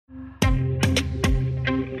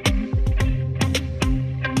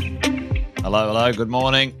Hello. Good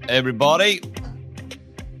morning, everybody.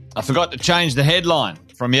 I forgot to change the headline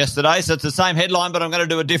from yesterday, so it's the same headline, but I'm going to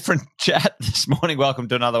do a different chat this morning. Welcome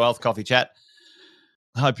to another Wealth Coffee Chat.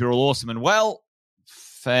 I hope you're all awesome and well.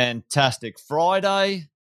 Fantastic Friday.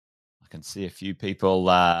 I can see a few people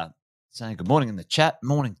saying good morning in the chat.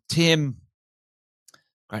 Morning, Tim.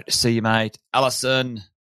 Great to see you, mate. Alison.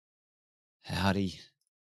 Howdy.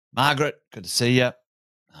 Margaret, good to see you.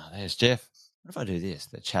 Oh, there's Jeff. What if I do this,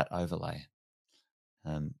 the chat overlay?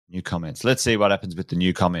 New comments. Let's see what happens with the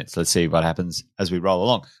new comments. Let's see what happens as we roll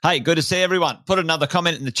along. Hey, good to see everyone. Put another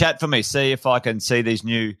comment in the chat for me. See if I can see these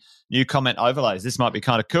new comment overlays. This might be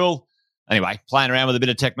kind of cool. Anyway, playing around with a bit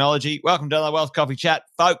of technology. Welcome to another Wealth Coffee Chat,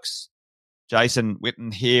 folks. Jason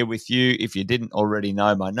Witten here with you. If you didn't already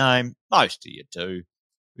know my name, most of you do.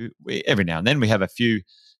 Every now and then we have a few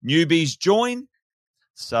newbies join.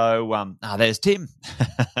 So, there's Tim.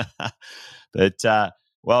 But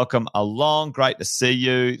welcome along. Great to see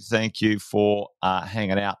you. Thank you for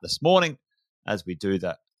hanging out this morning as we do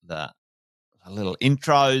the little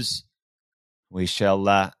intros. We shall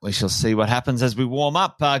see what happens as we warm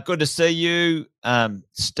up. Good to see you,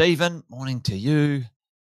 Stephen. Morning to you.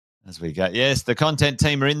 As we go, yes, the content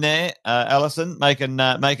team are in there. Alison making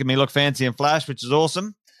me look fancy and flash, which is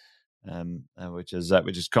awesome. Which is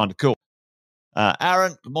kind of cool.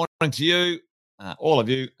 Aaron, good morning to you. All of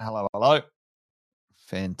you, hello.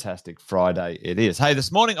 Fantastic Friday it is. Hey,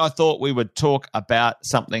 this morning I thought we would talk about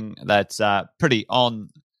something that's pretty on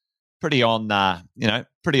everyone's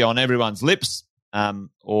lips,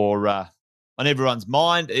 or on everyone's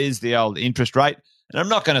mind, is the old interest rate. And I'm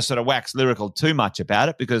not going to sort of wax lyrical too much about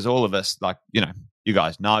it because all of us, you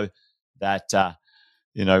guys know that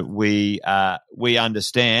we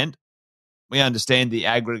understand the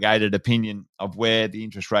aggregated opinion of where the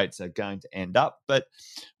interest rates are going to end up. But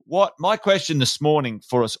what my question this morning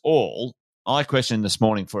for us all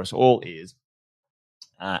is,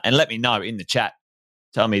 and let me know in the chat,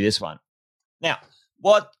 tell me this one. Now,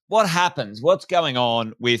 what happens? What's going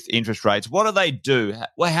on with interest rates? What do they do?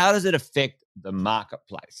 Well, how does it affect the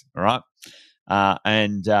marketplace? All right.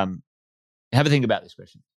 And have a think about this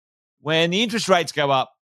question. When the interest rates go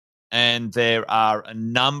up and there are a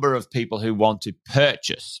number of people who want to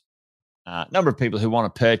purchase,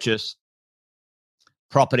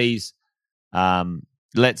 properties.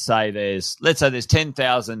 Let's say there's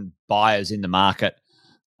 10,000 buyers in the market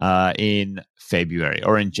in February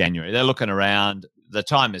or in January. They're looking around. The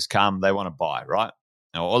time has come. They want to buy, right?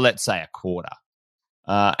 Or let's say a quarter.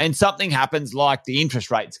 And something happens like the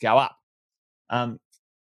interest rates go up.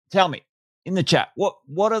 Tell me in the chat,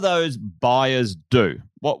 what do those buyers do?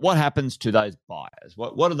 What happens to those buyers?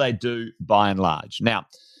 What do they do by and large? Now,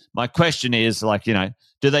 my question is,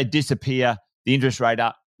 do they disappear? The interest rate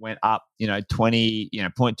went up,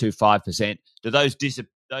 0.25%. Do those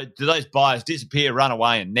buyers disappear, run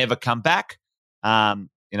away, and never come back?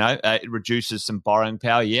 It reduces some borrowing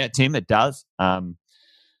power. Yeah, Tim, it does. And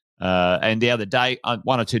the other day, 1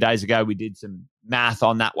 or 2 days ago, we did some math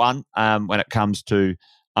on that one when it comes to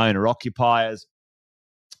owner-occupiers,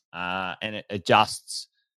 and it adjusts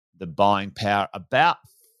the buying power about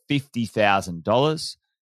 $50,000,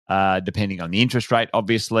 depending on the interest rate.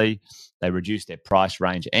 Obviously, they reduce their price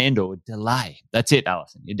range and or delay. That's it,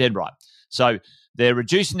 Alison. You're dead right. So they're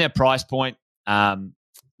reducing their price point.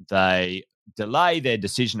 They delay their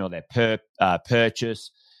decision or their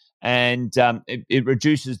purchase, and it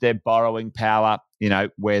reduces their borrowing power,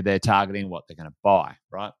 where they're targeting what they're going to buy,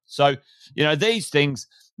 right? So, these things,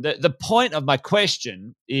 the point of my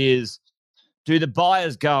question is, do the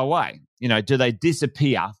buyers go away? Do they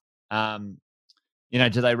disappear? Do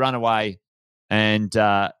they run away and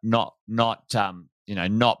not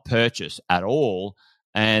purchase at all?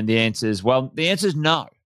 And the answer is no,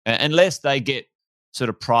 unless they get sort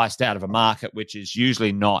of priced out of a market, which is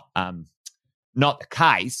usually not the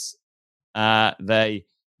case. They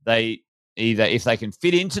either, if they can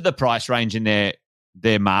fit into the price range in their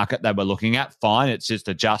market they were looking at, fine. It just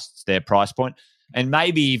adjusts their price point, and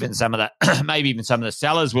maybe even some of the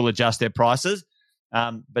sellers will adjust their prices,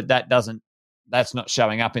 but that's not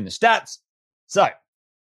showing up in the stats. So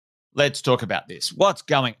let's talk about this. What's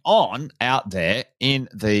going on out there in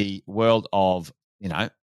the world of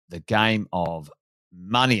the game of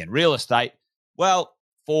money and real estate? Well,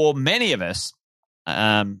 for many of us,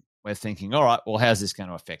 we're thinking, all right, well, how's this going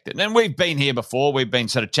to affect it? And we've been here before. We've been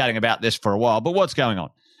sort of chatting about this for a while, but what's going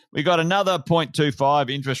on? We got another 0.25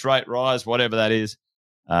 interest rate rise, whatever that is.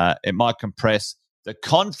 It might compress the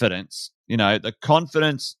confidence,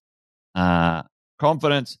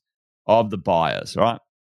 confidence of the buyers, right?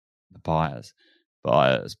 The buyers.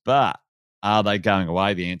 But Are they going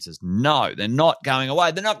away? The answer is no, they're not going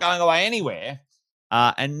away. They're not going away anywhere.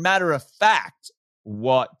 And matter of fact,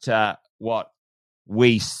 what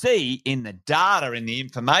we see in the data, in the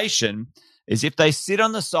information, is if they sit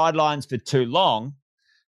on the sidelines for too long,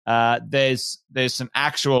 there's some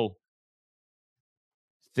actual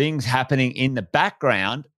things happening in the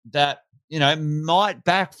background that, might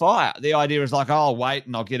backfire. The idea is like, oh, I'll wait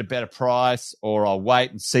and I'll get a better price, or I'll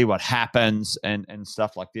wait and see what happens and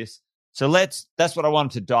stuff like this. So that's what I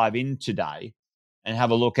wanted to dive in today and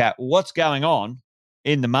have a look at what's going on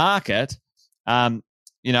in the market.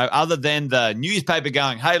 Other than the newspaper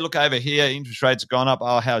going, hey, look over here, interest rates have gone up.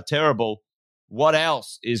 Oh, how terrible. What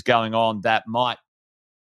else is going on that might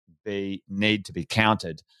need to be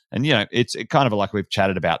countered? And, it's kind of like we've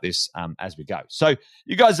chatted about this as we go. So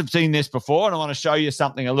you guys have seen this before, and I want to show you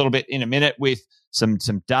something a little bit in a minute with some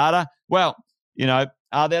data. Well,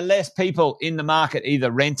 are there less people in the market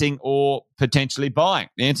either renting or potentially buying?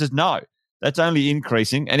 The answer is no. That's only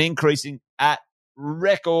increasing, and increasing at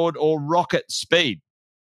record or rocket speed.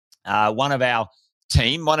 One of our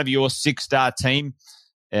team, one of your 6-star team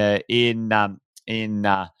in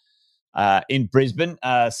Brisbane.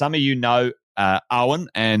 Some of you know Owen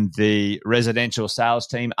and the residential sales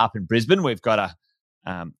team up in Brisbane. We've got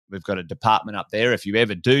a department up there. If you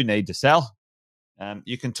ever do need to sell,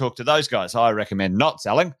 you can talk to those guys. I recommend not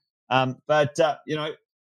selling, but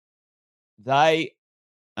they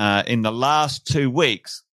in the last 2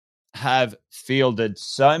 weeks have fielded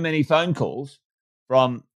so many phone calls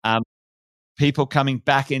from people coming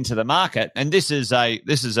back into the market, and this is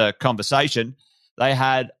a conversation. They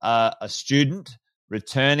had a student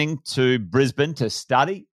returning to Brisbane to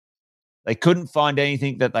study. They couldn't find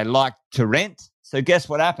anything that they liked to rent. So guess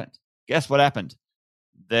what happened?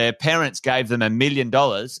 Their parents gave them $1 million,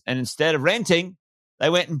 and instead of renting, they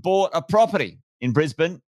went and bought a property in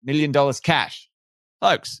Brisbane, $1 million cash.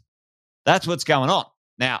 Folks, that's what's going on.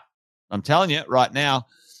 Now, I'm telling you right now,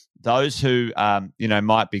 those who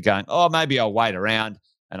might be going, oh, maybe I'll wait around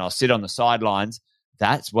and I'll sit on the sidelines.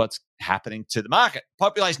 That's what's happening to the market.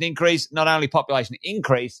 Population increase, not only population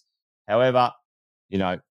increase, however,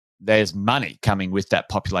 there's money coming with that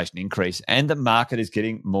population increase, and the market is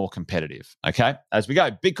getting more competitive. Okay, as we go.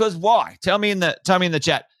 Because why? Tell me in the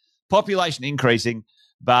chat. Population increasing,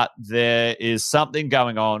 but there is something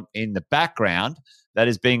going on in the background that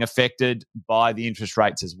is being affected by the interest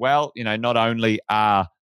rates as well. Not only are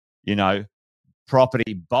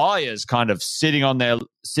property buyers kind of sitting on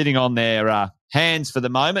their hands for the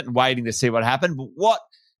moment and waiting to see what happens, but what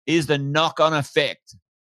is the knock-on effect,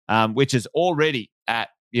 which is already at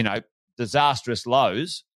disastrous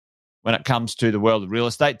lows when it comes to the world of real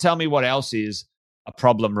estate? Tell me what else is a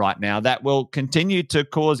problem right now that will continue to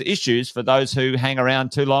cause issues for those who hang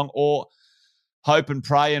around too long or hope and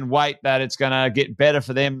pray and wait that it's going to get better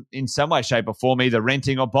for them in some way, shape or form, either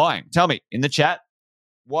renting or buying. Tell me in the chat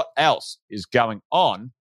what else is going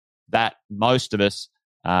on that most of us,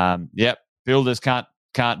 builders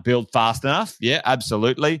can't build fast enough. Yeah,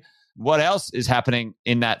 absolutely. What else is happening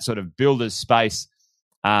in that sort of builders space?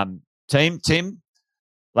 Team, Tim,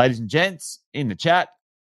 ladies and gents, in the chat.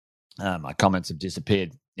 My comments have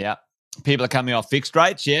disappeared. Yeah. People are coming off fixed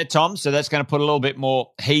rates. Yeah, Tom. So that's going to put a little bit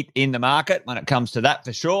more heat in the market when it comes to that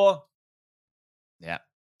for sure. Yeah.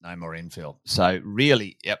 No more infill. So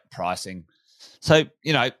really, pricing. So,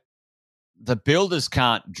 the builders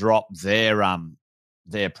can't drop their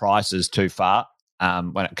prices too far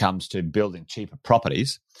when it comes to building cheaper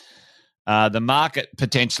properties. The market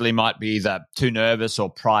potentially might be either too nervous or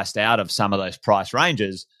priced out of some of those price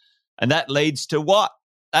ranges. And that leads to what?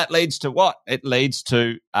 It leads to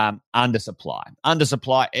undersupply.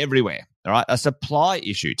 Undersupply everywhere, all right? A supply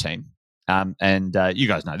issue, team. And you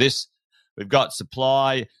guys know this. We've got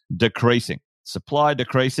supply decreasing,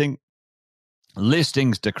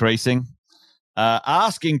 listings decreasing,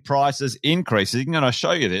 asking prices increasing, and I'll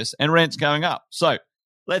show you this, and rents going up. So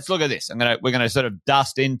let's look at this. We're going to sort of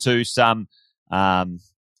dust into some.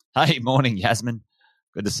 Hey, morning, Yasmin.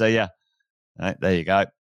 Good to see you. Right, there you go.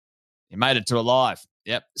 You made it to a live.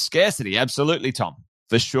 Yep, scarcity, absolutely, Tom,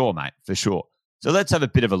 for sure, mate, for sure. So let's have a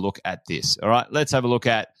bit of a look at this. All right, let's have a look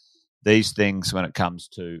at these things when it comes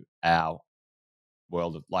to our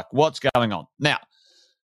world of what's going on now.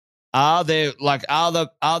 Are there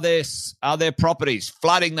properties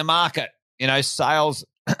flooding the market? Sales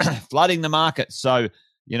flooding the market. So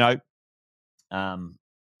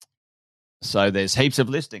so there's heaps of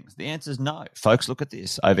listings. The answer is no, folks. Look at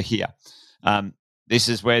this over here. This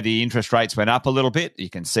is where the interest rates went up a little bit. You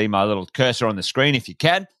can see my little cursor on the screen if you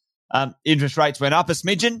can. Interest rates went up a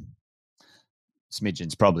smidgen.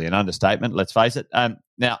 Smidgen's probably an understatement. Let's face it.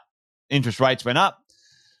 Now, interest rates went up,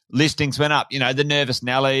 listings went up. The nervous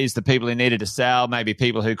Nellies, the people who needed to sell, maybe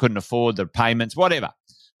people who couldn't afford the payments, whatever,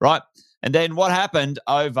 right? And then what happened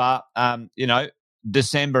over,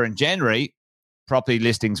 December and January, property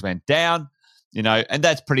listings went down, and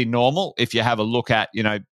that's pretty normal. If you have a look at,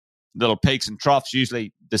 little peaks and troughs,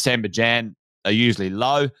 usually December, Jan are usually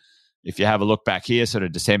low. If you have a look back here, sort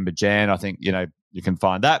of December, Jan, I think, you can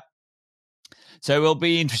find that. So it will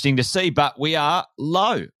be interesting to see, but we are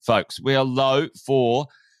low, folks. We are low for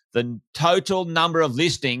the total number of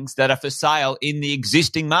listings that are for sale in the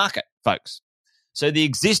existing market, folks. So the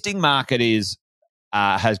existing market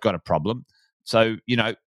has got a problem. So,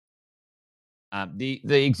 the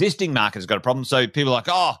existing market has got a problem. So people are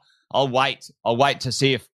like, I'll wait to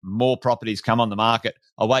see if more properties come on the market.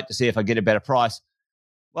 I'll wait to see if I get a better price.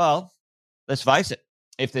 Well, let's face it.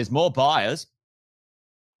 If there's more buyers,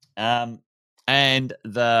 and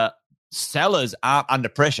the sellers aren't under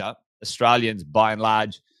pressure, Australians, by and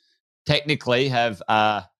large, technically have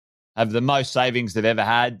the most savings they've ever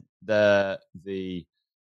had. The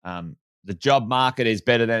job market is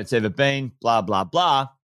better than it's ever been. Blah blah blah.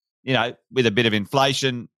 With a bit of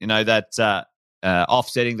inflation, that's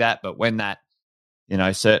offsetting that. But when that,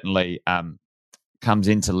 certainly comes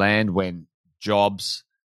into land, when jobs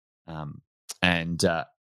and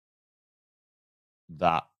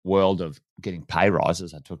the world of getting pay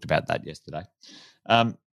rises, I talked about that yesterday,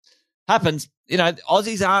 happens,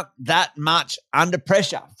 Aussies aren't that much under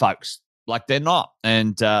pressure, folks. Like, they're not.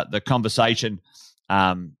 And the conversation,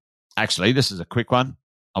 actually, this is a quick one.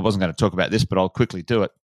 I wasn't going to talk about this, but I'll quickly do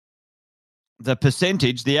it.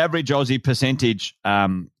 The average Aussie percentage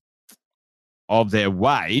of their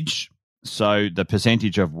wage, so the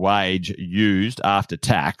percentage of wage used after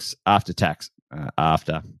tax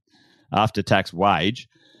wage,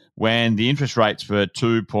 when the interest rates for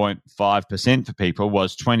 2.5% for people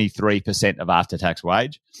was 23% of after-tax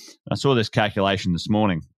wage. I saw this calculation this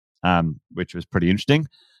morning, which was pretty interesting.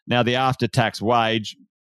 Now, the after-tax wage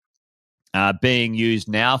being used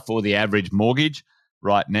now for the average mortgage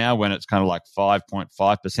right now, when it's kind of like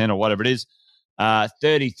 5.5% or whatever it is,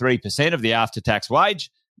 33% of the after-tax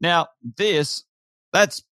wage. Now, that's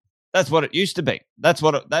what it used to be. That's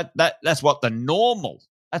what the normal.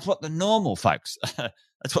 That's what the normal, folks.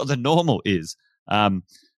 That's what the normal is. When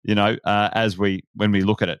we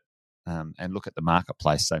look at it and look at the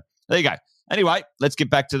marketplace. So there you go. Anyway, let's get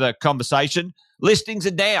back to the conversation. Listings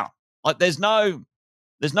are down. Like, there's no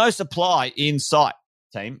supply in sight,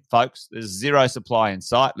 team, folks. There's zero supply in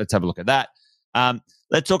sight. Let's have a look at that.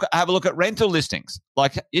 Let's have a look at rental listings.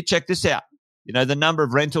 Like, you check this out. The number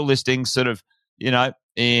of rental listings sort of,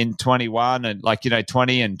 in 21 and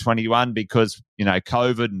 20 and 21 because,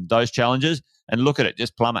 COVID and those challenges. And look at it,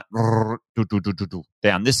 just plummet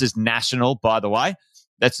down. This is national, by the way.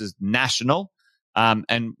 This is national.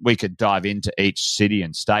 And we could dive into each city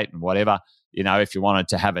and state and whatever, if you wanted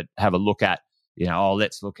to have a look at,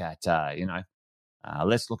 let's look at,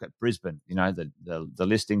 let's look at Brisbane, the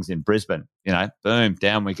listings in Brisbane, boom,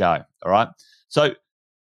 down we go. All right. So,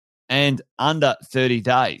 and under 30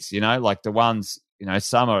 days, like the ones,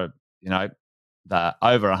 some are, the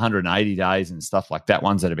over 180 days and stuff like that,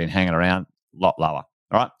 ones that have been hanging around, a lot lower.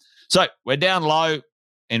 All right. So we're down low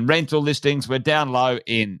in rental listings. We're down low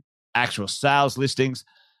in actual sales listings.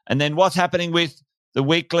 And then what's happening with the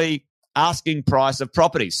weekly asking price of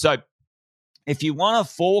properties? So if you want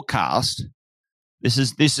to forecast, this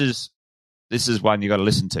is one you got to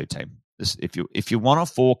listen to, team. If you want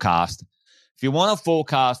to forecast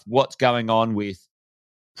what's going on with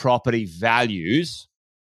property values,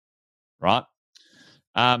 right?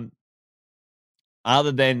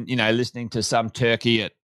 Other than, listening to some turkey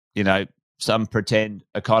at, some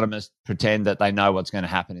economists pretend that they know what's going to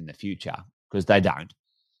happen in the future, because they don't.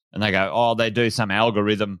 And they go, they do some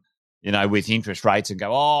algorithm, with interest rates and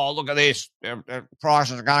go, look at this,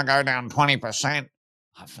 prices are going to go down 20%.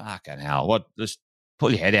 Oh, fucking hell. Just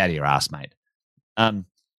pull your head out of your ass, mate.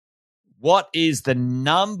 What's the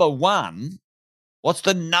number one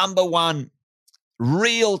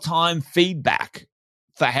real-time feedback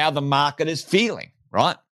for how the market is feeling,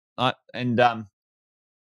 right? And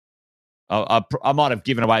I might have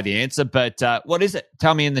given away the answer, but what is it?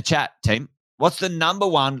 Tell me in the chat, team. What's the number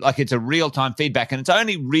one? Like, it's a real-time feedback, and we're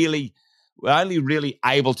only really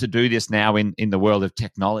able to do this now in the world of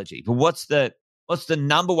technology. But what's the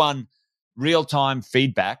number one real-time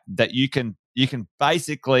feedback that you can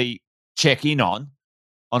basically check in on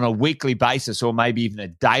a weekly basis, or maybe even a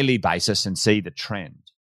daily basis, and see the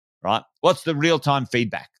trend, right? What's the real-time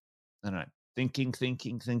feedback? I don't know. Thinking.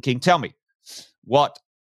 Tell me, what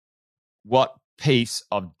piece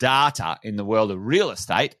of data in the world of real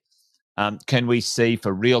estate can we see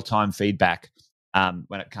for real-time feedback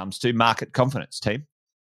when it comes to market confidence, team?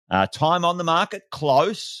 Time on the market,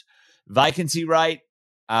 close. Vacancy rate,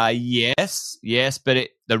 yes, but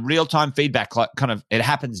the real-time feedback, it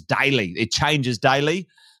happens daily. It changes daily.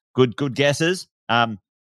 Good guesses. I'll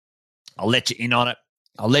let you in on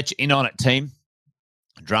it. Team.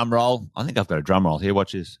 Drum roll. I think I've got a drum roll here.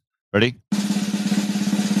 Watch this. Ready?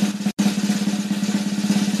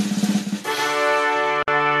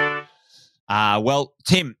 Well,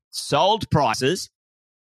 Tim, sold prices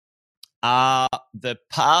are the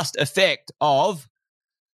past effect of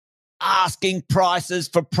asking prices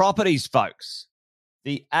for properties, folks.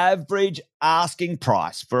 The average asking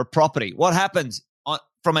price for a property. What happens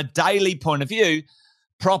from a daily point of view?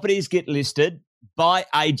 Properties get listed by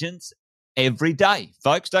agents every day,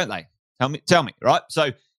 folks, don't they? Tell me, right?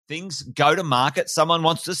 So things go to market. Someone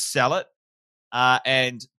wants to sell it,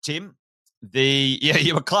 and Tim,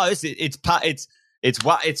 you were close. It's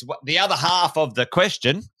the other half of the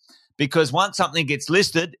question, because once something gets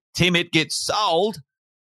listed, Tim, it gets sold,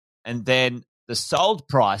 and then the sold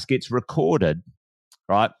price gets recorded,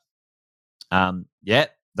 right?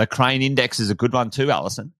 The Crane Index is a good one too,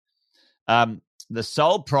 Alison. The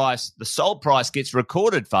sold price gets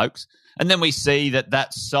recorded, folks, and then we see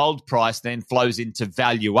that sold price then flows into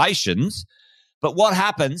valuations. But what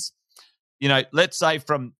happens? Let's say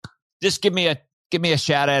just give me a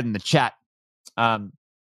shout out in the chat. How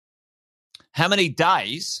many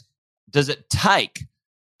days does it take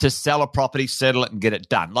to sell a property, settle it, and get it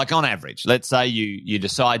done? Like on average, let's say you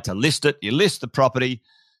decide to list it, you list the property,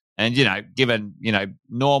 and given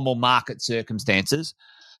normal market circumstances,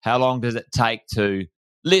 how long does it take to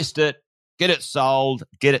list it, get it sold,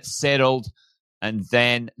 get it settled, and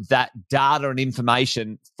then that data and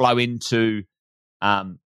information flow into a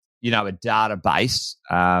database?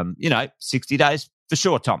 60 days for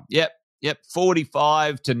sure, Tom. Yep.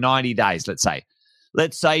 45 to 90 days, let's say.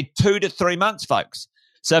 Let's say 2 to 3 months, folks.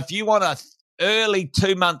 So if you want an early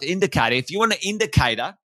 2-month indicator, if you want an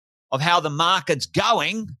indicator of how the market's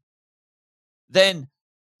going, then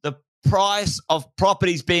the price of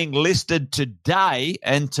properties being listed today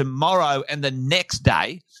and tomorrow and the next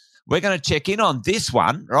day, we're going to check in on this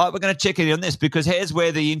one, right? We're going to check in on this because here's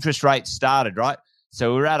where the interest rates started, right?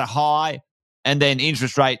 So we were at a high and then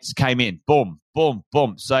interest rates came in. Boom, boom,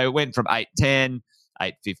 boom. So it went from 8.10,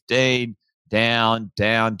 8.15,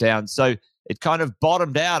 down. So it kind of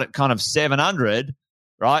bottomed out at kind of 700,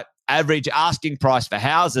 right? Average asking price for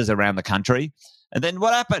houses around the country. And then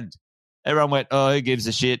what happened? Everyone went, oh, who gives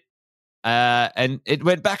a shit? And it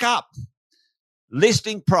went back up.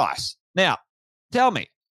 Listing price. Now, tell me,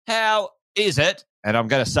 how is it? And I'm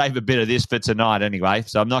going to save a bit of this for tonight anyway,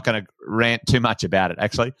 so I'm not going to rant too much about it,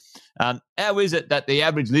 actually. How is it that the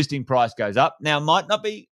average listing price goes up? Now, it might not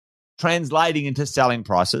be translating into selling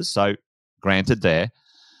prices, so granted there.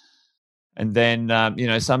 And then,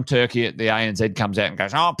 some turkey at the ANZ comes out and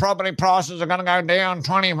goes, oh, property prices are going to go down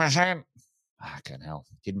 20%. Fucking hell.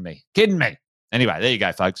 Kidding me. Anyway, there you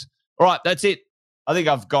go, folks. All right, that's it. I think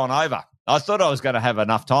I've gone over. I thought I was going to have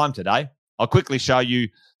enough time today. I'll quickly show you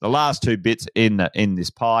the last two bits in this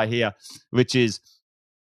pie here, which is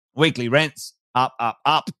weekly rents up,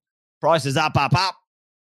 prices up,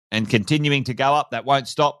 and continuing to go up. That won't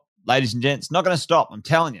stop, ladies and gents. Not going to stop. I'm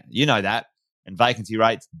telling you. You know that. And vacancy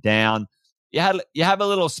rates down. You have a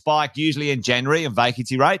little spike usually in January of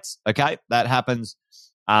vacancy rates. Okay, that happens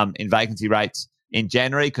in vacancy rates in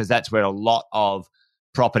January because that's where a lot of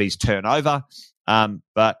properties turn over.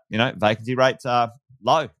 But vacancy rates are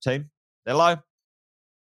low, team. They're low.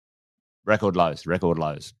 Record lows.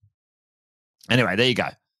 Anyway, there you go.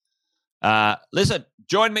 Listen,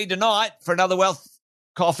 join me tonight for another Wealth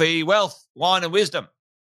Coffee, Wealth, Wine and Wisdom.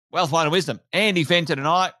 Wealth, Wine and Wisdom. Andy Fenter and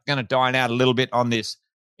I are going to dine out a little bit on this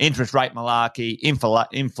interest rate malarkey,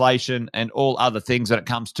 inflation, and all other things when it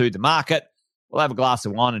comes to the market. We'll have a glass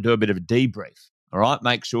of wine and do a bit of a debrief. All right,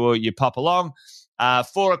 make sure you pop along.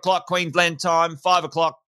 4 o'clock Queensland time, 5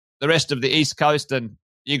 o'clock the rest of the East Coast, and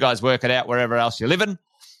you guys work it out wherever else you're living.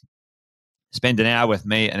 Spend an hour with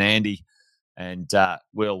me and Andy, and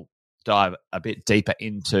we'll dive a bit deeper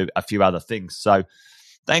into a few other things. So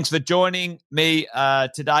thanks for joining me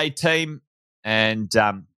today, team, and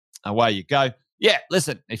away you go. Yeah,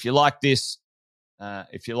 listen, if you like this,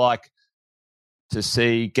 if you like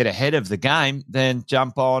to get ahead of the game, then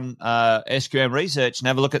jump on SQM Research and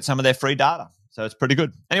have a look at some of their free data. So it's pretty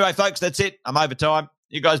good. Anyway, folks, that's it. I'm over time.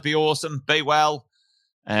 You guys be awesome. Be well.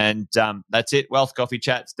 And that's it. Wealth Coffee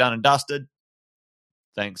Chat's done and dusted.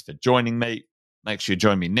 Thanks for joining me. Make sure you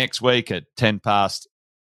join me next week at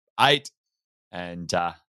 8:10. And,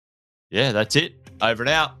 that's it. Over and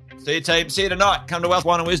out. See you, team. See you tonight. Come to Wealth,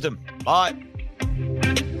 Wine and Wisdom. Bye.